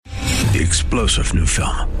The explosive new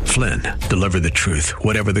film, Flynn, deliver the truth,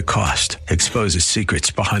 whatever the cost, exposes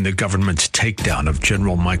secrets behind the government's takedown of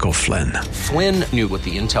General Michael Flynn. Flynn knew what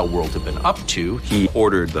the intel world had been up to. He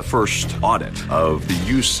ordered the first audit of the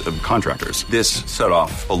use of contractors. This set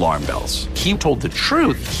off alarm bells. He told the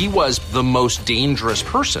truth. He was the most dangerous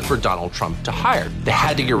person for Donald Trump to hire. They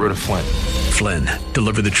had to get rid of Flynn. Flynn,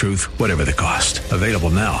 deliver the truth, whatever the cost. Available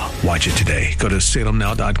now. Watch it today. Go to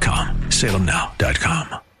salemnow.com.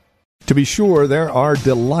 salemnow.com. To be sure, there are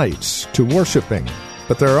delights to worshiping,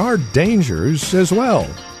 but there are dangers as well,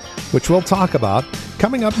 which we'll talk about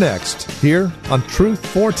coming up next here on Truth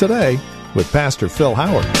for Today with Pastor Phil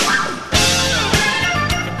Howard.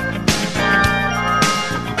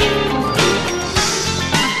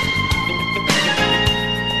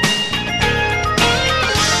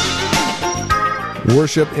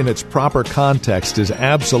 Worship in its proper context is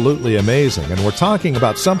absolutely amazing, and we're talking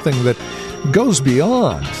about something that goes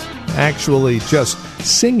beyond actually just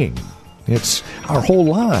singing. It's our whole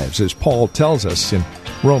lives, as Paul tells us in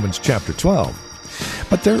Romans chapter 12.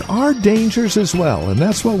 But there are dangers as well, and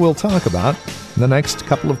that's what we'll talk about in the next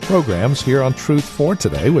couple of programs here on Truth for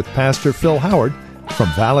Today with Pastor Phil Howard from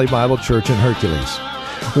Valley Bible Church in Hercules.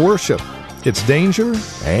 Worship, its danger,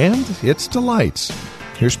 and its delights.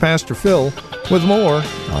 Here's Pastor Phil with more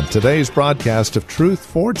on today's broadcast of Truth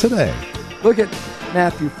for Today. Look at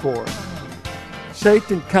Matthew 4.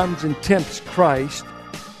 Satan comes and tempts Christ.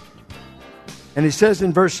 And he says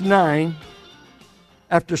in verse 9,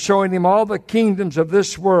 after showing him all the kingdoms of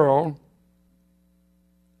this world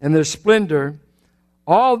and their splendor,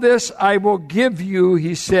 all this I will give you,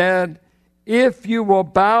 he said, if you will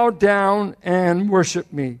bow down and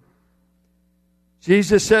worship me.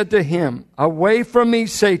 Jesus said to him, away from me,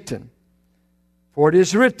 Satan, for it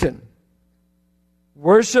is written,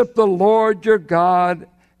 worship the Lord your God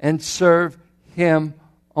and serve him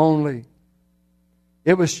only.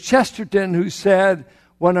 It was Chesterton who said,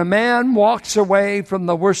 when a man walks away from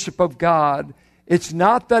the worship of God, it's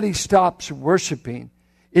not that he stops worshiping,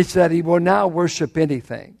 it's that he will now worship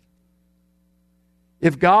anything.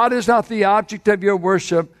 If God is not the object of your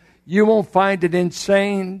worship, you won't find it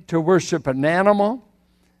insane to worship an animal,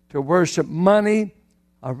 to worship money,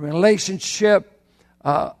 a relationship,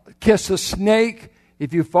 kiss a snake.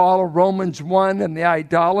 If you follow Romans 1 and the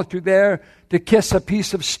idolatry there, to kiss a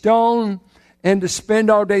piece of stone and to spend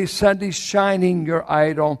all day Sunday shining your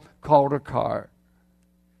idol called a car.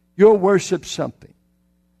 You'll worship something.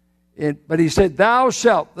 But he said, thou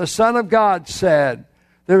shalt, the Son of God said,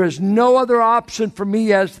 there is no other option for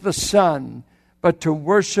me as the Son but to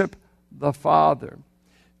worship the Father.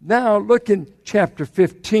 Now look in chapter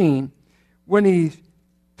 15 when he's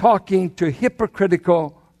talking to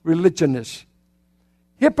hypocritical religionists.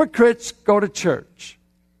 Hypocrites go to church.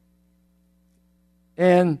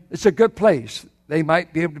 And it's a good place. They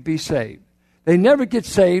might be able to be saved. They never get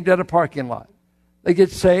saved at a parking lot. They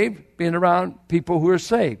get saved being around people who are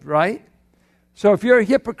saved, right? So if you're a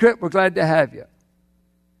hypocrite, we're glad to have you.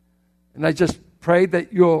 And I just pray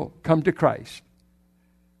that you'll come to Christ.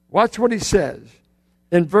 Watch what he says.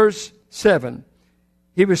 In verse 7,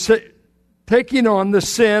 he was taking on the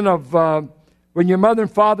sin of when your mother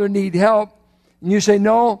and father need help, and you say,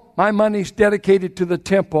 no, my money's dedicated to the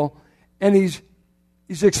temple, and he's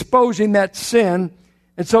exposing that sin.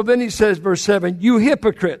 And so then he says, verse 7, you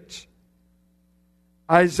hypocrites.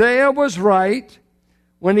 Isaiah was right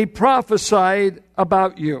when he prophesied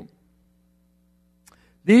about you.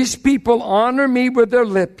 These people honor me with their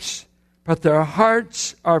lips, but their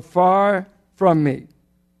hearts are far from me.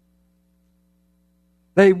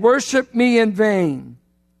 They worship me in vain.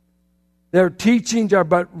 Their teachings are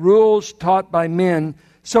but rules taught by men.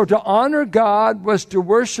 So to honor God was to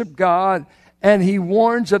worship God, and he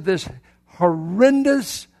warns of this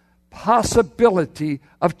horrendous possibility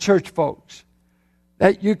of church folks,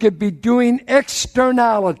 that you could be doing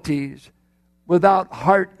externalities without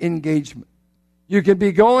heart engagement. You could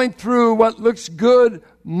be going through what looks good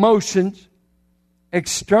motions,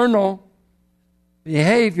 external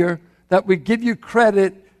behavior that would give you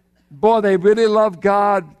credit. Boy, they really love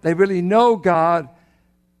God. They really know God.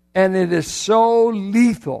 And it is so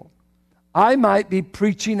lethal. I might be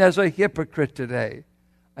preaching as a hypocrite today.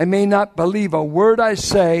 I may not believe a word I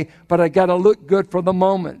say, but I got to look good for the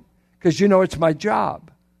moment because you know it's my job.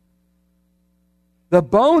 The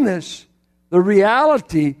bonus, the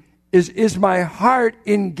reality is my heart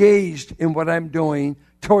engaged in what I'm doing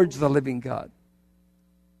towards the living God?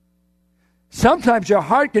 Sometimes your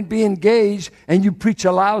heart can be engaged and you preach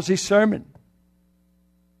a lousy sermon.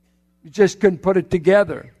 You just couldn't put it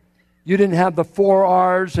together. You didn't have the 4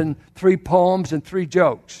 R's and 3 poems and 3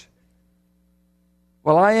 jokes.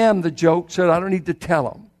 Well, I am the joke, so I don't need to tell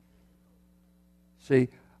them. See,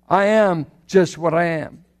 I am just what I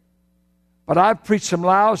am. But I've preached some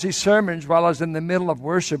lousy sermons while I was in the middle of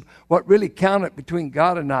worship. What really counted between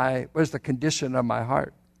God and I was the condition of my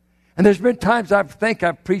heart. And there's been times I think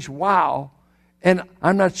I've preached wow, and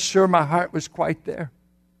I'm not sure my heart was quite there.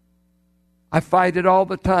 I fight it all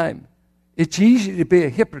the time. It's easy to be a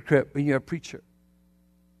hypocrite when you're a preacher,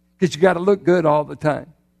 because you got to look good all the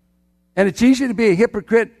time. And it's easy to be a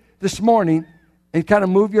hypocrite this morning and kind of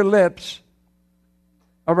move your lips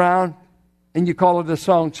around, and you call it a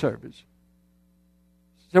song service.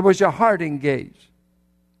 So was your heart engaged?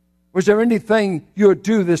 Was there anything you would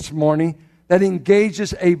do this morning that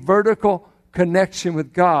engages a vertical connection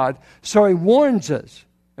with God? So he warns us,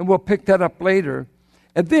 and we'll pick that up later.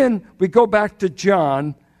 And then we go back to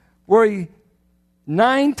John, where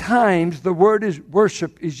 9 times the word is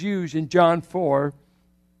worship is used in John 4.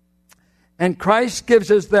 And Christ gives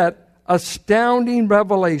us that astounding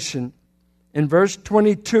revelation in verse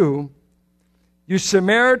 22. You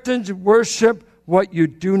Samaritans worship what you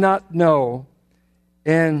do not know.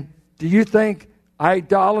 And do you think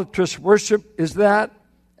idolatrous worship is that?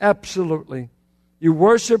 Absolutely. You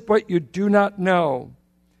worship what you do not know.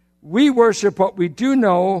 We worship what we do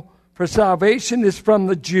know, for salvation is from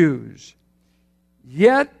the Jews.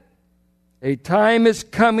 Yet a time is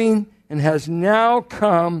coming and has now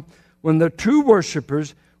come when the true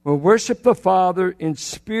worshipers will worship the Father in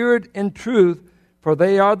spirit and truth, for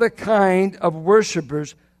they are the kind of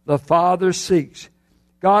worshipers the Father seeks.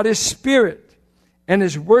 God is spirit, and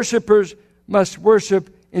his worshipers must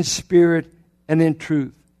worship in spirit and in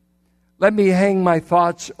truth. Let me hang my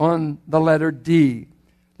thoughts on the letter D.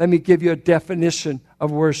 Let me give you a definition of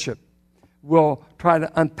worship. We'll try to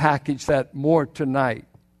unpackage that more tonight.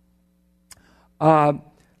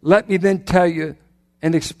 Let me then tell you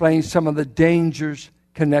and explain some of the dangers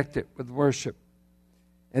connected with worship.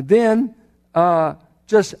 And then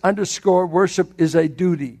just underscore worship is a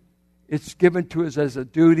duty. It's given to us as a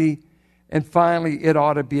duty. And finally, it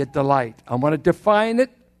ought to be a delight. I want to define it.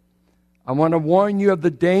 I want to warn you of the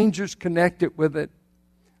dangers connected with it.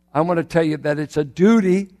 I want to tell you that it's a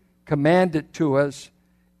duty commanded to us,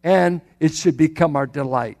 and it should become our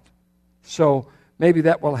delight. So maybe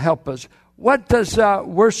that will help us. What does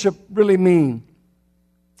worship really mean?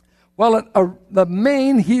 Well, the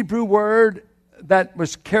main Hebrew word that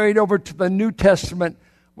was carried over to the New Testament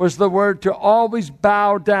was the word to always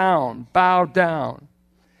bow down, bow down.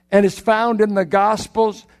 And it's found in the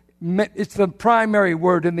Gospels. It's the primary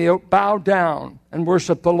word in the bow down and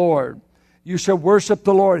worship the Lord. You shall worship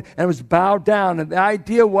the Lord. And it was bow down. And the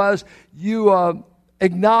idea was you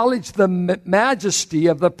acknowledge the majesty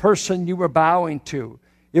of the person you were bowing to.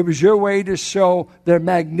 It was your way to show their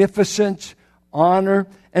magnificence, honor.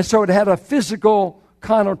 And so it had a physical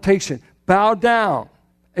connotation. Bow down.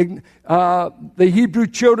 The Hebrew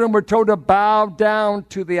children were told to bow down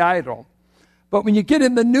to the idol. But when you get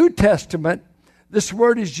in the New Testament, this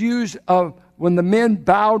word is used of when the men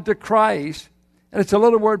bowed to Christ, and it's a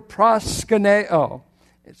little word proskuneo.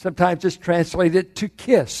 Sometimes it's translated to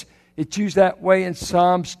kiss. It's used that way in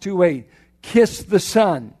Psalms 2:8. Kiss the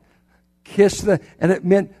Son. And it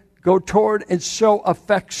meant go toward and show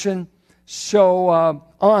affection, show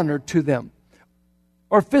honor to them.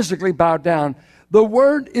 Or physically bow down. The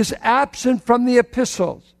word is absent from the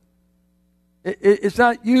epistles. It's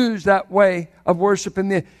not used that way of worship.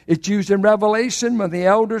 It's used in Revelation when the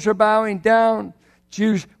elders are bowing down. It's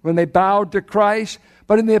used when they bowed to Christ.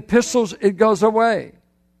 But in the epistles, it goes away.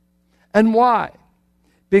 And why?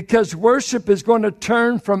 Because worship is going to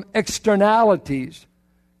turn from externalities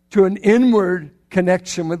to an inward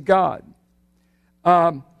connection with God.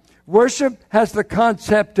 Worship has the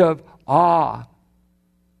concept of awe.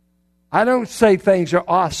 I don't say things are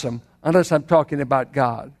awesome unless I'm talking about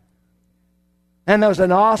God. And that was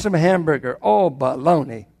an awesome hamburger. Oh,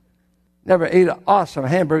 baloney. Never ate an awesome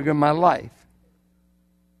hamburger in my life.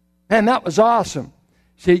 Man, that was awesome.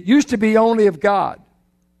 See, it used to be only of God.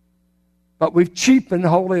 But we've cheapened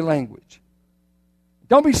holy language.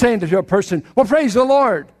 Don't be saying to a person, well, praise the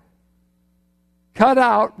Lord. Cut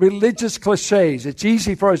out religious cliches. It's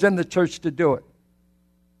easy for us in the church to do it.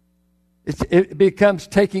 It becomes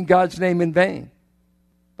taking God's name in vain.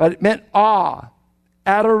 But it meant awe,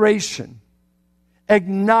 adoration,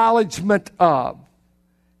 acknowledgement of.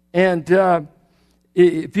 And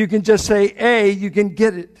if you can just say A, you can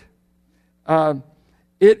get it.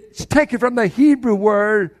 It's taken from the Hebrew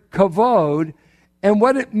word kavod, and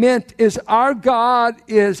what it meant is our God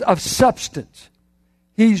is of substance.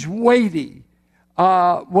 He's weighty.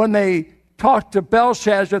 When they talked to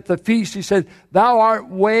Belshazzar at the feast, he said, thou art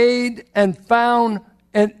weighed and found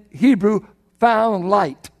in Hebrew, found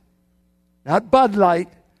light. Not Bud Light,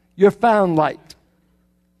 you're found light.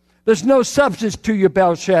 There's no substance to you,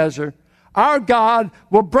 Belshazzar. Our God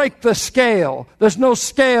will break the scale. There's no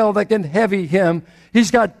scale that can heavy him.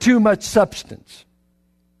 He's got too much substance.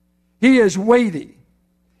 He is weighty.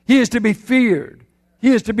 He is to be feared.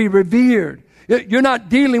 He is to be revered. You're not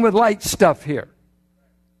dealing with light stuff here.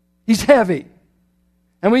 He's heavy.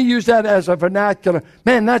 And we use that as a vernacular.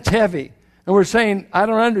 Man, that's heavy. And we're saying, I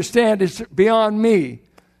don't understand. It's beyond me.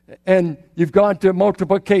 And you've gone to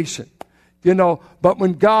multiplication. But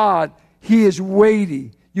when God, He is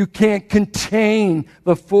weighty. You can't contain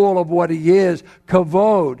the full of what He is.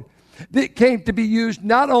 Kavod. It came to be used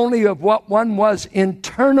not only of what one was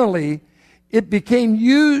internally, it became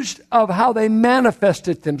used of how they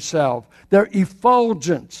manifested themselves. Their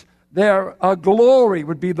effulgence, their glory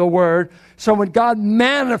would be the word. So when God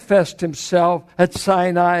manifests Himself at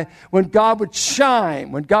Sinai, when God would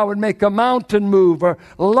shine, when God would make a mountain move, or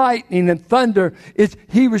lightning and thunder,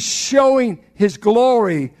 He was showing His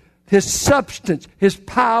glory, His substance, His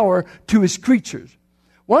power to His creatures.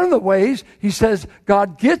 One of the ways He says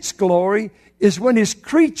God gets glory is when His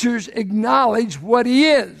creatures acknowledge what He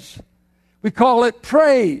is. We call it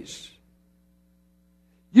praise.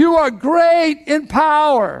 You are great in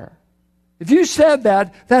power. If you said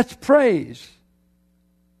that, that's praise.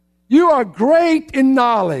 You are great in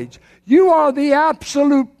knowledge. You are the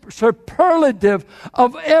absolute superlative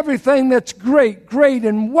of everything that's great. Great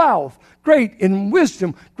in wealth, great in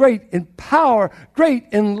wisdom, great in power, great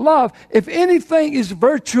in love. If anything is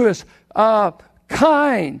virtuous,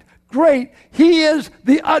 kind, great, He is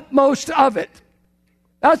the utmost of it.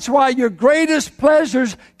 That's why your greatest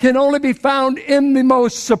pleasures can only be found in the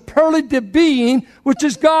most superlative being, which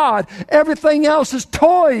is God. Everything else is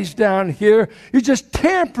toys down here. You're just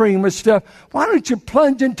tampering with stuff. Why don't you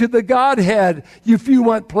plunge into the Godhead if you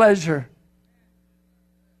want pleasure?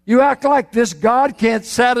 You act like this God can't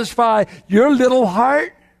satisfy your little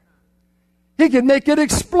heart. He can make it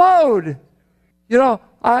explode.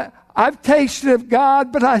 I've tasted of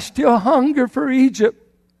God, but I still hunger for Egypt.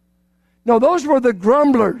 No, those were the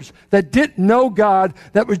grumblers that didn't know God,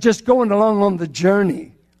 that was just going along on the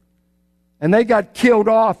journey. And they got killed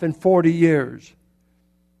off in 40 years.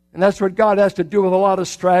 And that's what God has to do with a lot of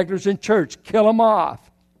stragglers in church. Kill them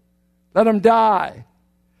off. Let them die.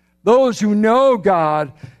 Those who know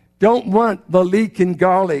God don't want the leaking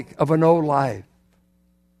garlic of an old life.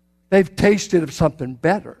 They've tasted of something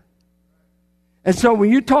better. And so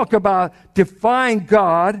when you talk about define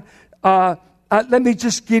God, let me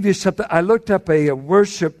just give you something. I looked up a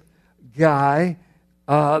worship guy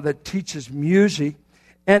that teaches music,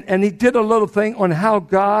 and he did a little thing on how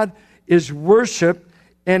God is worshiped,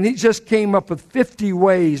 and he just came up with 50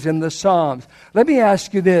 ways in the Psalms. Let me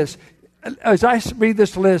ask you this. As I read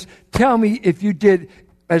this list, tell me if you did,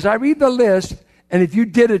 as I read the list, and if you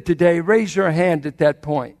did it today, raise your hand at that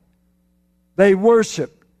point. They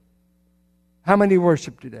worship. How many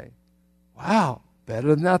worship today? Wow,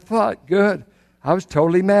 better than I thought. Good. I was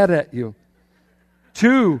totally mad at you.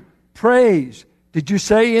 2, praise. Did you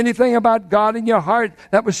say anything about God in your heart?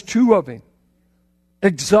 That was 2 of Him.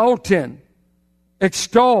 Exult in,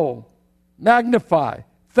 extol, magnify,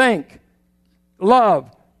 thank,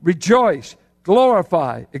 love, rejoice,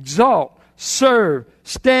 glorify, exalt, serve,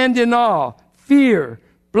 stand in awe, fear,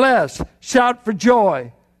 bless, shout for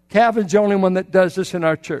joy. Calvin's the only one that does this in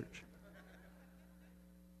our church.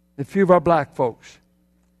 A few of our black folks.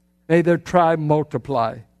 May their tribe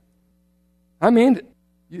multiply. I mean,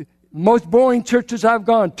 most boring churches I've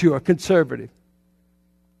gone to are conservative.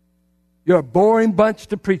 You're a boring bunch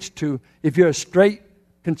to preach to if you're a straight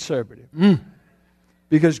conservative.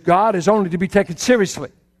 Because God is only to be taken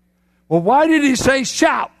seriously. Well, why did He say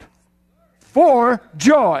shout? For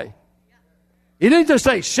joy. He didn't just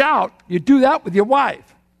say shout. You do that with your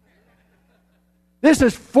wife. This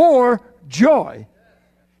is for joy.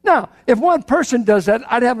 Now, if one person does that,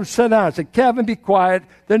 I'd have them sit down and say, Kevin, be quiet.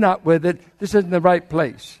 They're not with it. This isn't the right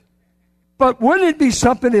place. But wouldn't it be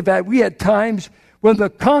something if we had times when the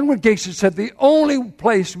congregation said the only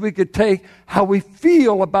place we could take how we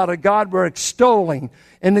feel about a God we're extolling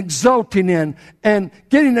and exulting in and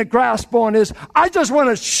getting a grasp on is, I just want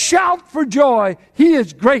to shout for joy. He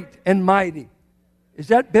is great and mighty. Is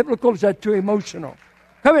that biblical? Is that too emotional?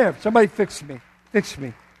 Come here. Somebody fix me. Fix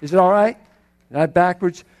me. Is it all right? Am I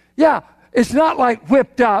backwards? Yeah, it's not like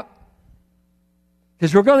whipped up.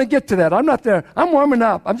 Because we're going to get to that. I'm not there. I'm warming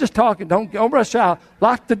up. I'm just talking. Don't rush out.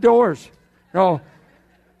 Lock the doors. No.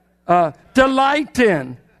 Delight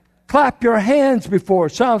in. Clap your hands before.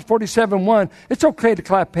 Psalms 47:1. It's okay to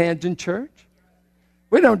clap hands in church.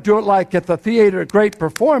 We don't do it like at the theater, a great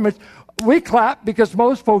performance. We clap because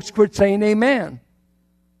most folks quit saying amen.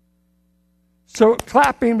 So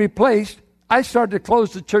clapping replaced. I started to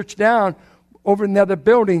close the church down over in the other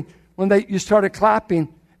building when you started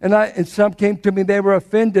clapping. And some came to me, they were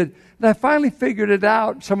offended. And I finally figured it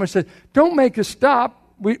out. Someone said, don't make us stop.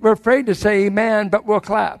 We're afraid to say amen, but we'll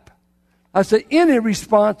clap. I said, any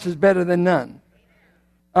response is better than none.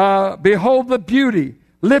 Behold the beauty.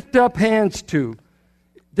 Lift up hands to.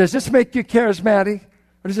 Does this make you charismatic?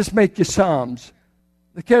 Or does this make you Psalms?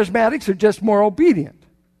 The charismatics are just more obedient.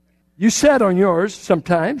 You said on yours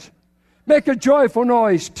sometimes. Make a joyful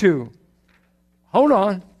noise to. Hold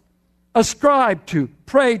on. Ascribe to.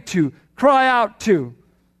 Pray to. Cry out to.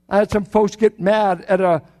 I had some folks get mad at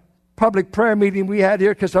a public prayer meeting we had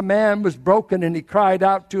here because a man was broken and he cried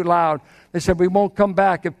out too loud. They said, we won't come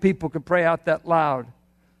back if people can pray out that loud.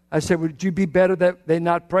 I said, would you be better that they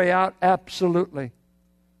not pray out? Absolutely.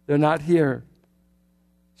 They're not here.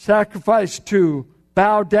 Sacrifice to.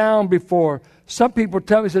 Bow down before. Some people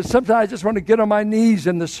tell me, sometimes I just want to get on my knees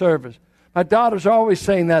in the service. My daughter's always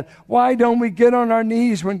saying that. Why don't we get on our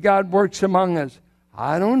knees when God works among us?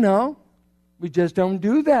 I don't know. We just don't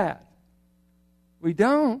do that. We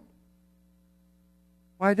don't.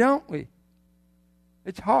 Why don't we?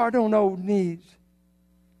 It's hard on old knees.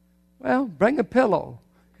 Well, bring a pillow.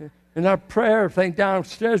 In our prayer thing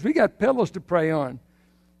downstairs, we got pillows to pray on.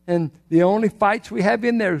 And the only fights we have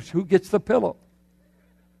in there is who gets the pillow.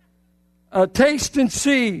 Taste and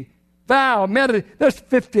see. Vow, meditate. There's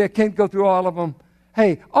 50. I can't go through all of them.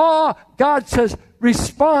 Hey, God says,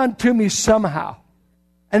 respond to me somehow.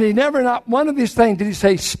 And he never, not one of these things did he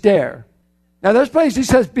say stare. Now, there's places he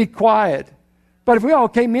says be quiet. But if we all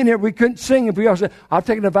came in here, we couldn't sing. If we all said, I've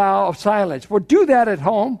taken a vow of silence. Well, do that at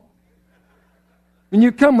home. When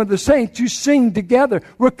you come with the saints, you sing together.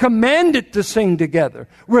 We're commanded to sing together.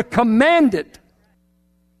 We're commanded.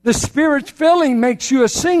 The Spirit's filling makes you a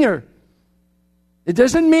singer. It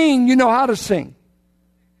doesn't mean you know how to sing.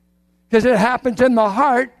 Because it happens in the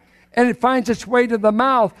heart and it finds its way to the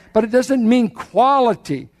mouth. But it doesn't mean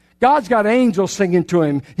quality. God's got angels singing to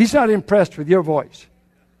him. He's not impressed with your voice.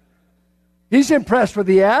 He's impressed with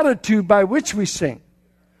the attitude by which we sing.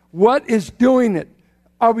 What is doing it?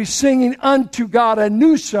 Are we singing unto God a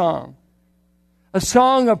new song? A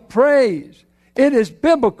song of praise. It is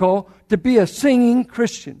biblical to be a singing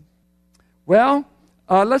Christian. Well,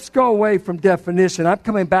 let's go away from definition. I'm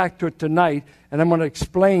coming back to it tonight, and I'm going to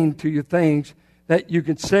explain to you things that you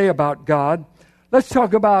can say about God. Let's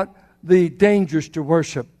talk about the dangers to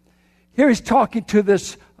worship. Here he's talking to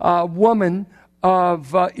this woman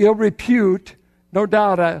of ill repute, no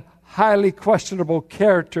doubt a highly questionable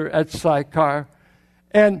character at Sychar.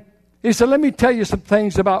 And he said, let me tell you some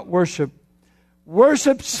things about worship.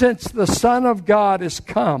 Worship, since the Son of God has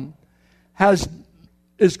come,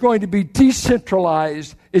 is going to be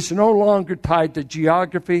decentralized. It's no longer tied to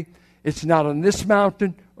geography. It's not on this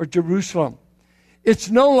mountain or Jerusalem. It's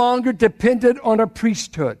no longer dependent on a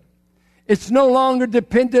priesthood. It's no longer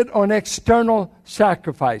dependent on external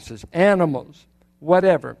sacrifices, animals,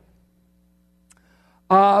 whatever.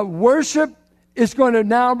 Worship is going to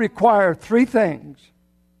now require three things.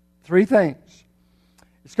 Three things.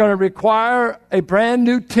 It's going to require a brand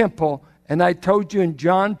new temple. And I told you in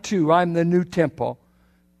John 2, I'm the new temple.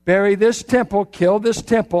 Bury this temple, kill this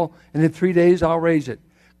temple, and in 3 days I'll raise it.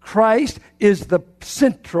 Christ is the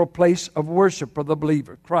central place of worship for the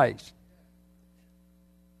believer. Christ.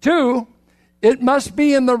 2, it must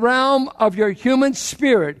be in the realm of your human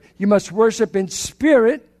spirit. You must worship in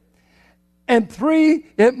spirit. And 3,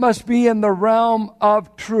 it must be in the realm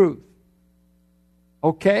of truth.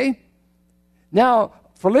 Okay? Now,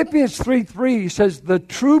 Philippians 3:3 says the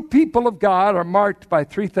true people of God are marked by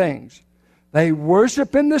 3 things. They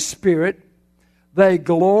worship in the Spirit, they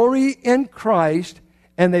glory in Christ,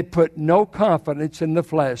 and they put no confidence in the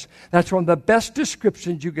flesh. That's one of the best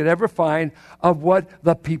descriptions you could ever find of what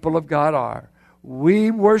the people of God are. We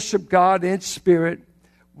worship God in spirit,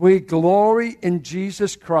 we glory in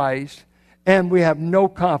Jesus Christ, and we have no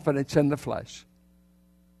confidence in the flesh.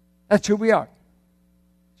 That's who we are.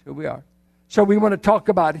 That's who we are. So we want to talk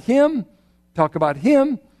about Him,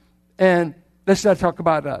 and let's not talk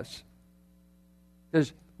about us.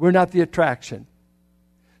 Because we're not the attraction.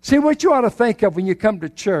 See, what you ought to think of when you come to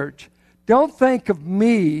church, don't think of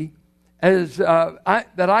me as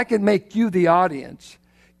that I can make you the audience.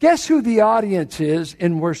 Guess who the audience is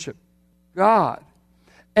in worship? God.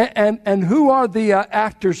 And who are the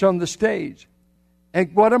actors on the stage?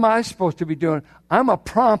 And what am I supposed to be doing? I'm a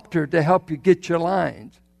prompter to help you get your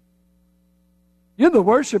lines. You're the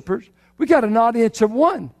worshipers. We got an audience of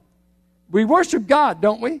one. We worship God,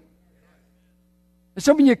 don't we? And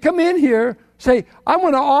so when you come in here, say, I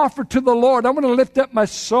want to offer to the Lord. I want to lift up my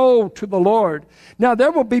soul to the Lord. Now,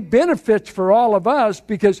 there will be benefits for all of us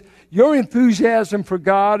because your enthusiasm for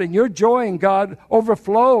God and your joy in God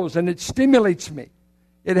overflows and it stimulates me.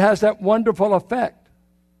 It has that wonderful effect.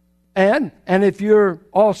 And if you're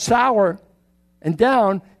all sour and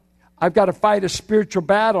down, I've got to fight a spiritual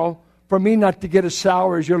battle for me not to get as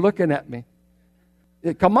sour as you're looking at me.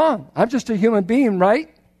 Come on, I'm just a human being, right?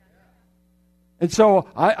 And so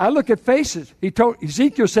I look at faces.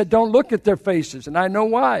 Ezekiel said, don't look at their faces, and I know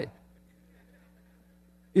why.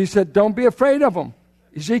 He said, don't be afraid of them.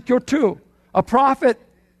 Ezekiel 2, a prophet.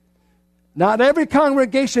 Not every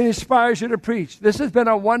congregation inspires you to preach. This has been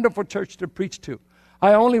a wonderful church to preach to.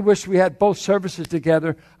 I only wish we had both services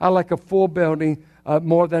together. I like a full building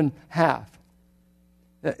more than half.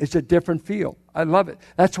 It's a different feel. I love it.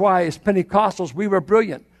 That's why as Pentecostals, we were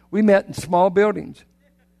brilliant. We met in small buildings.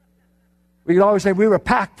 We could always say we were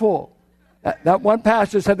packed full. That one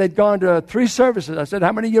pastor said they'd gone to 3 services. I said,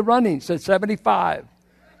 how many are you running? He said, 75.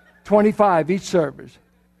 25 each service.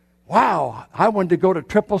 Wow, I wanted to go to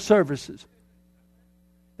triple services.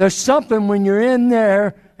 There's something when you're in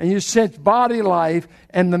there and you sense body life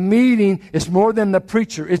and the meeting is more than the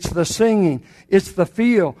preacher. It's the singing. It's the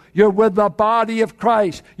feel. You're with the body of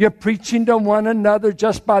Christ. You're preaching to one another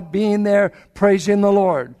just by being there, praising the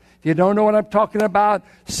Lord. If you don't know what I'm talking about,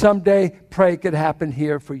 someday pray it could happen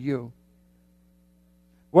here for you.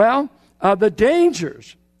 Well, the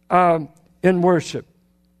dangers in worship.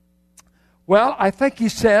 Well, I think he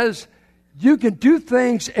says you can do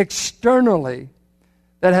things externally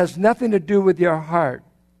that has nothing to do with your heart.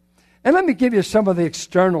 And let me give you some of the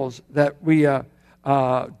externals that we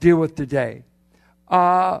deal with today.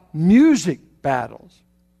 Music battles.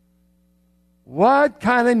 What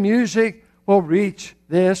kind of music will reach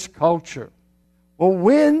this culture? Well,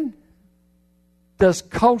 when does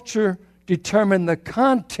culture determine the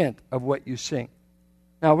content of what you sing?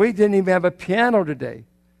 Now, we didn't even have a piano today.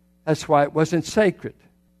 That's why it wasn't sacred.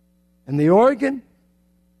 And the organ,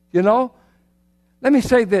 let me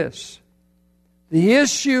say this. The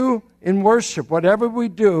issue in worship, whatever we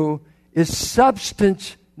do, is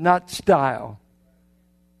substance, not style.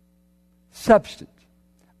 Substance.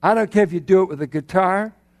 I don't care if you do it with a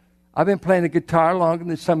guitar. I've been playing the guitar longer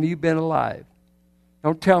than some of you have been alive.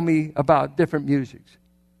 Don't tell me about different musics.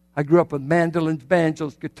 I grew up with mandolins,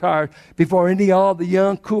 banjos, guitars before all the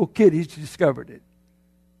young, cool kiddies discovered it.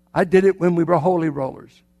 I did it when we were holy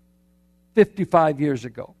rollers 55 years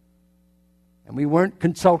ago. And we weren't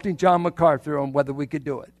consulting John MacArthur on whether we could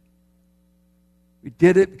do it. We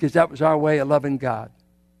did it because that was our way of loving God.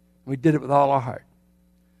 We did it with all our heart.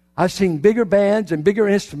 I've seen bigger bands and bigger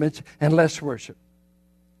instruments and less worship.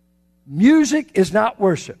 Music is not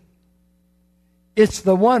worship. It's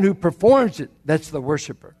the one who performs it that's the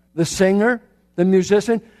worshiper. The singer, the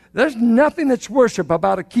musician. There's nothing that's worship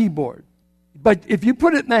about a keyboard. But if you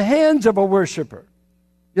put it in the hands of a worshiper,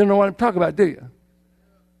 you don't know what I'm talking about, do you?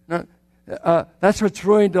 No, that's what's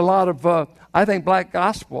ruined a lot of, I think, black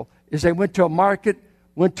gospel, is they went to a market,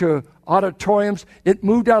 went to auditoriums. It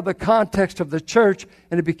moved out of the context of the church,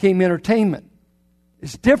 and it became entertainment.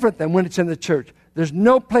 It's different than when it's in the church. There's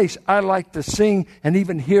no place I like to sing and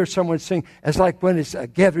even hear someone sing as like when it's a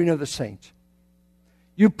gathering of the saints.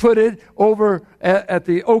 You put it over at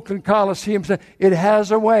the Oakland Coliseum, it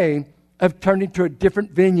has a way of turning to a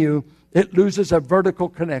different venue. It loses a vertical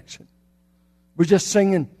connection. We're just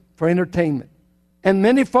singing for entertainment. And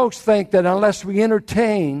many folks think that unless we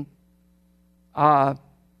entertain,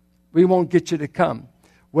 we won't get you to come.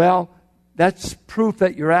 Well, that's proof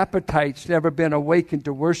that your appetite's never been awakened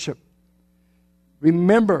to worship.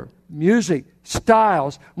 Remember, music,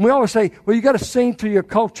 styles. And we always say, well, you got to sing to your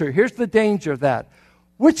culture. Here's the danger of that.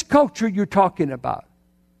 Which culture are you talking about?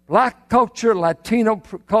 Black culture, Latino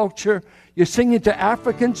culture. You're singing to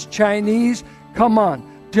Africans, Chinese. Come on.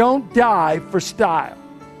 Don't die for style.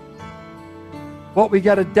 What we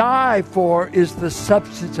got to die for is the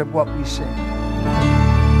substance of what we sing.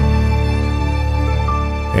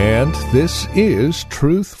 And this is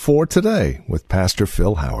Truth for Today with Pastor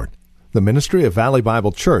Phil Howard, the ministry of Valley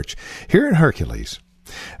Bible Church here in Hercules.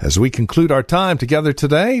 As we conclude our time together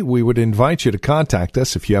today, we would invite you to contact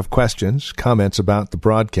us if you have questions, comments about the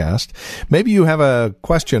broadcast. Maybe you have a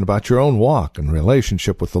question about your own walk and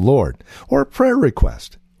relationship with the Lord, or a prayer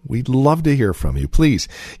request. We'd love to hear from you. Please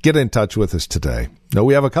get in touch with us today. Now,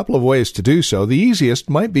 we have a couple of ways to do so. The easiest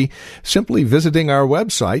might be simply visiting our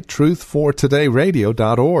website,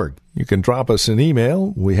 truthfortodayradio.org. You can drop us an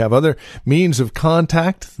email. We have other means of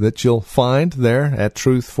contact that you'll find there at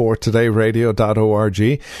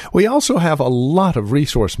truthfortodayradio.org. We also have a lot of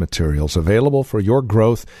resource materials available for your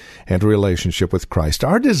growth and relationship with Christ.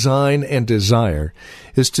 Our design and desire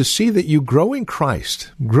is to see that you grow in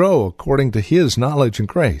Christ, grow according to His knowledge and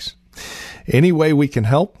grace. Any way we can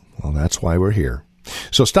help, well, that's why we're here.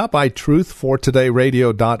 So stop by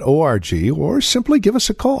truthfortodayradio.org or simply give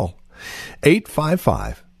us a call.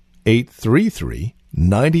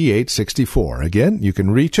 855-833-9864. Again, you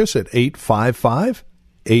can reach us at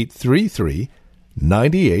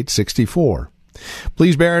 855-833-9864.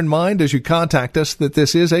 Please bear in mind as you contact us that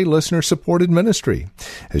this is a listener-supported ministry.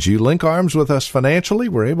 As you link arms with us financially,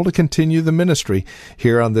 we're able to continue the ministry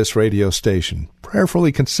here on this radio station.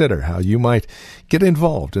 Prayerfully consider how you might get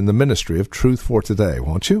involved in the ministry of Truth for Today,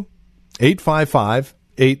 won't you?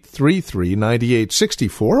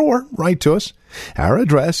 855-833-9864 or write to us. Our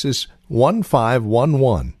address is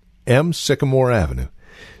 1511 M. Sycamore Avenue,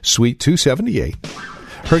 Suite 278,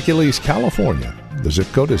 Hercules, California. The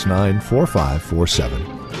zip code is 94547.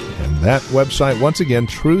 And that website, once again,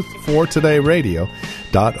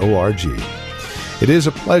 truthfortodayradio.org. It is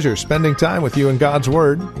a pleasure spending time with you in God's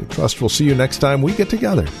Word. We trust we'll see you next time we get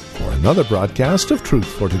together for another broadcast of Truth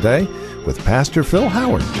for Today with Pastor Phil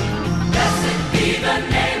Howard. Blessed be the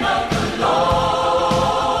name of the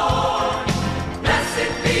Lord.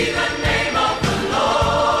 Blessed be the name of the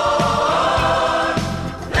Lord.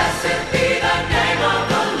 Blessed be the name of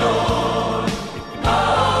the Lord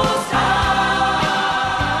Most High.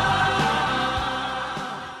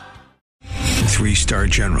 3-star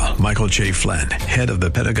General Michael J. Flynn, head of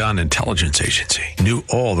the Pentagon Intelligence Agency, knew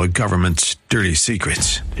all the government's dirty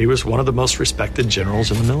secrets. He was one of the most respected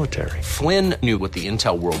generals in the military. Flynn knew what the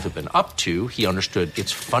intel world had been up to. He understood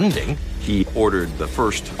its funding. He ordered the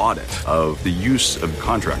first audit of the use of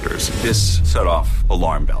contractors. This set off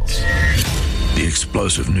alarm bells. The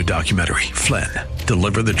explosive new documentary, Flynn,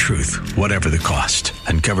 Deliver the Truth, Whatever the Cost,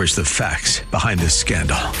 uncovers the facts behind this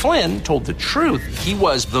scandal. Flynn told the truth. He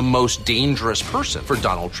was the most dangerous person for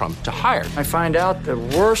Donald Trump to hire. I find out the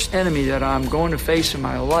worst enemy that I'm going to face in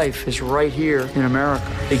my life is right here in America.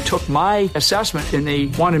 They took my assessment and they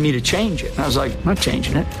wanted me to change it. And I was like, I'm not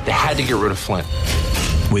changing it. They had to get rid of Flynn.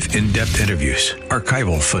 With in-depth interviews,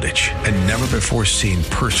 archival footage, and never-before-seen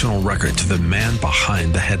personal records of the man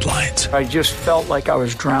behind the headlines. I just felt like I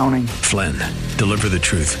was drowning. Flynn, Deliver the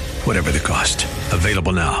Truth, Whatever the Cost.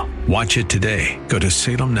 Available now. Watch it today. Go to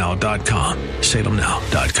salemnow.com.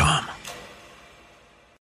 salemnow.com.